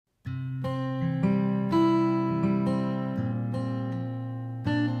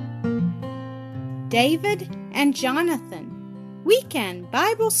David and Jonathan, Weekend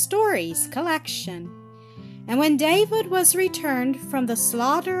Bible Stories Collection. And when David was returned from the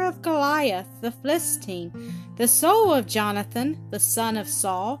slaughter of Goliath the Philistine, the soul of Jonathan, the son of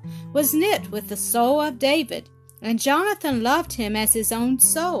Saul, was knit with the soul of David, and Jonathan loved him as his own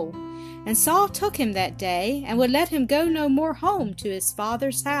soul. And Saul took him that day, and would let him go no more home to his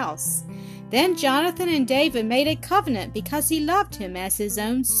father's house. Then Jonathan and David made a covenant because he loved him as his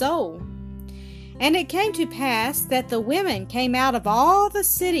own soul. And it came to pass that the women came out of all the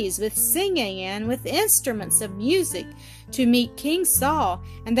cities with singing and with instruments of music to meet King Saul,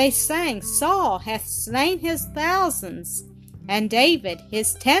 and they sang, Saul hath slain his thousands, and David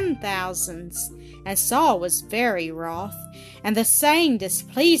his 10,000s. And Saul was very wroth, and the saying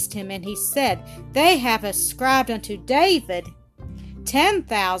displeased him, and he said, They have ascribed unto David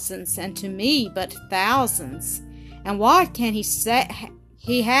 10,000s, and to me but thousands. And what can he say?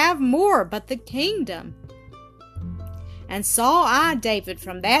 He have more but the kingdom. And Saul eyed David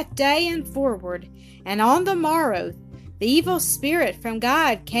from that day and forward. And on the morrow the evil spirit from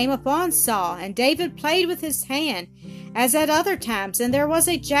God came upon Saul, and David played with his hand, as at other times, and there was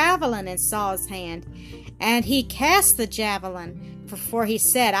a javelin in Saul's hand. And he cast the javelin, for he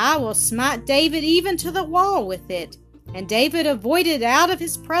said, I will smite David even to the wall with it. And David avoided out of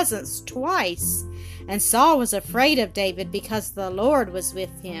his presence twice. And Saul was afraid of David, because the Lord was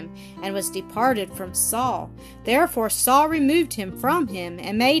with him, and was departed from Saul. Therefore Saul removed him from him,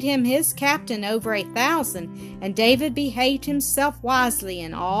 and made him his captain over 1,000. And David behaved himself wisely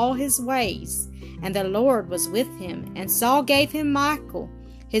in all his ways, and the Lord was with him. And Saul gave him Michal,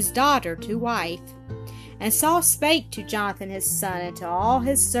 his daughter, to wife. And Saul spake to Jonathan his son, and to all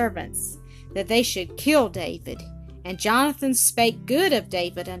his servants, that they should kill David. And Jonathan spake good of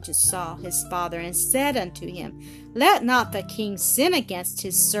David unto Saul his father, and said unto him, Let not the king sin against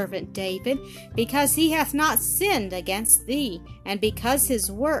his servant David, because he hath not sinned against thee, and because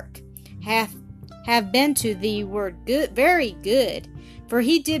his work have been to thee good, very good. For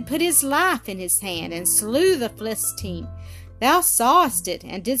he did put his life in his hand, and slew the Philistine. Thou sawest it,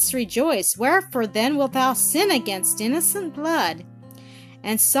 and didst rejoice. Wherefore then wilt thou sin against innocent blood?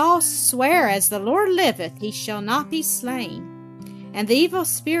 And Saul sware, As the Lord liveth, he shall not be slain. And the evil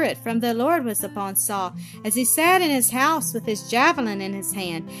spirit from the Lord was upon Saul, as he sat in his house with his javelin in his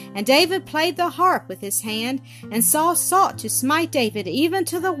hand. And David played the harp with his hand. And Saul sought to smite David even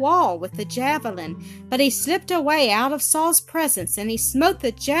to the wall with the javelin. But he slipped away out of Saul's presence, and he smote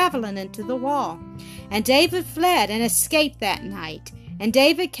the javelin into the wall. And David fled and escaped that night. And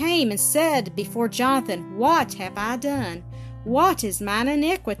David came and said before Jonathan, What have I done? What is mine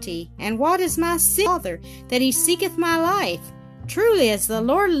iniquity, and what is my sin, Father, that he seeketh my life? Truly, as the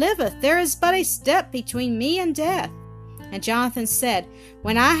Lord liveth, there is but a step between me and death. And Jonathan said,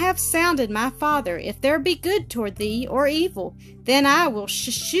 When I have sounded my father, if there be good toward thee, or evil, then I will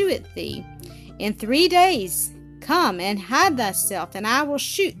shew it thee. In 3 days come and hide thyself, and I will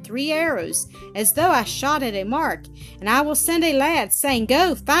shoot 3 arrows, as though I shot at a mark. And I will send a lad, saying,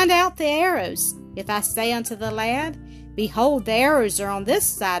 Go, find out the arrows. If I say unto the lad, Behold, the arrows are on this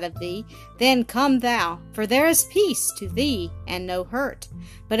side of thee, then come thou, for there is peace to thee, and no hurt.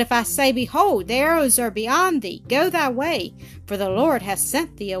 But if I say, Behold, the arrows are beyond thee, go thy way, for the Lord hath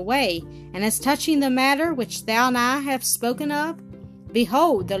sent thee away. And as touching the matter which thou and I have spoken of,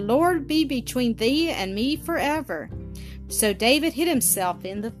 behold, the Lord be between thee and me forever. So David hid himself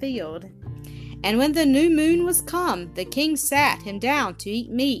in the field. And when the new moon was come, the king sat him down to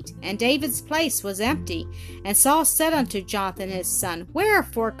eat meat, and David's place was empty. And Saul said unto Jonathan his son,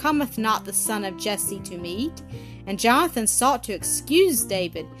 Wherefore cometh not the son of Jesse to meat? And Jonathan sought to excuse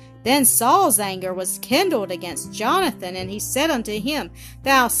David. Then Saul's anger was kindled against Jonathan, and he said unto him,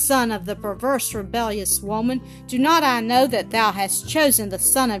 Thou son of the perverse rebellious woman, do not I know that thou hast chosen the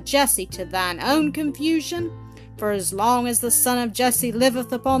son of Jesse to thine own confusion? For as long as the son of Jesse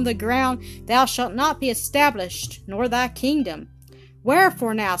liveth upon the ground, thou shalt not be established, nor thy kingdom.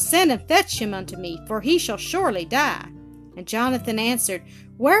 Wherefore now send and fetch him unto me, for he shall surely die. And Jonathan answered,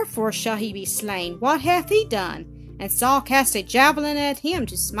 Wherefore shall he be slain? What hath he done? And Saul cast a javelin at him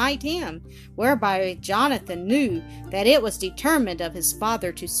to smite him, whereby Jonathan knew that it was determined of his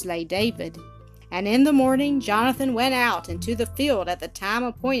father to slay David. And in the morning Jonathan went out into the field at the time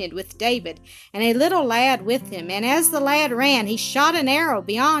appointed with David, and a little lad with him. And as the lad ran, he shot an arrow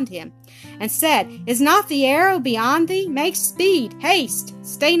beyond him, and said, Is not the arrow beyond thee? Make speed, haste,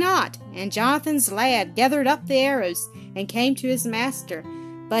 stay not. And Jonathan's lad gathered up the arrows, and came to his master,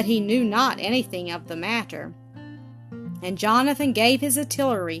 but he knew not anything of the matter. And Jonathan gave his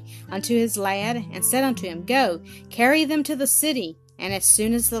artillery unto his lad, and said unto him, Go, carry them to the city, And as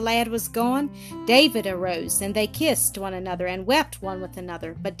soon as the lad was gone, David arose, and they kissed one another, and wept one with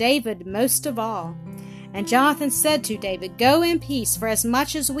another, but David most of all. And Jonathan said to David, Go in peace, for as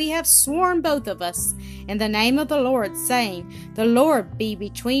much as we have sworn both of us in the name of the Lord, saying, The Lord be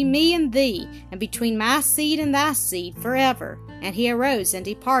between me and thee, and between my seed and thy seed forever. And he arose and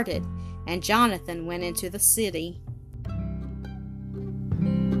departed, and Jonathan went into the city.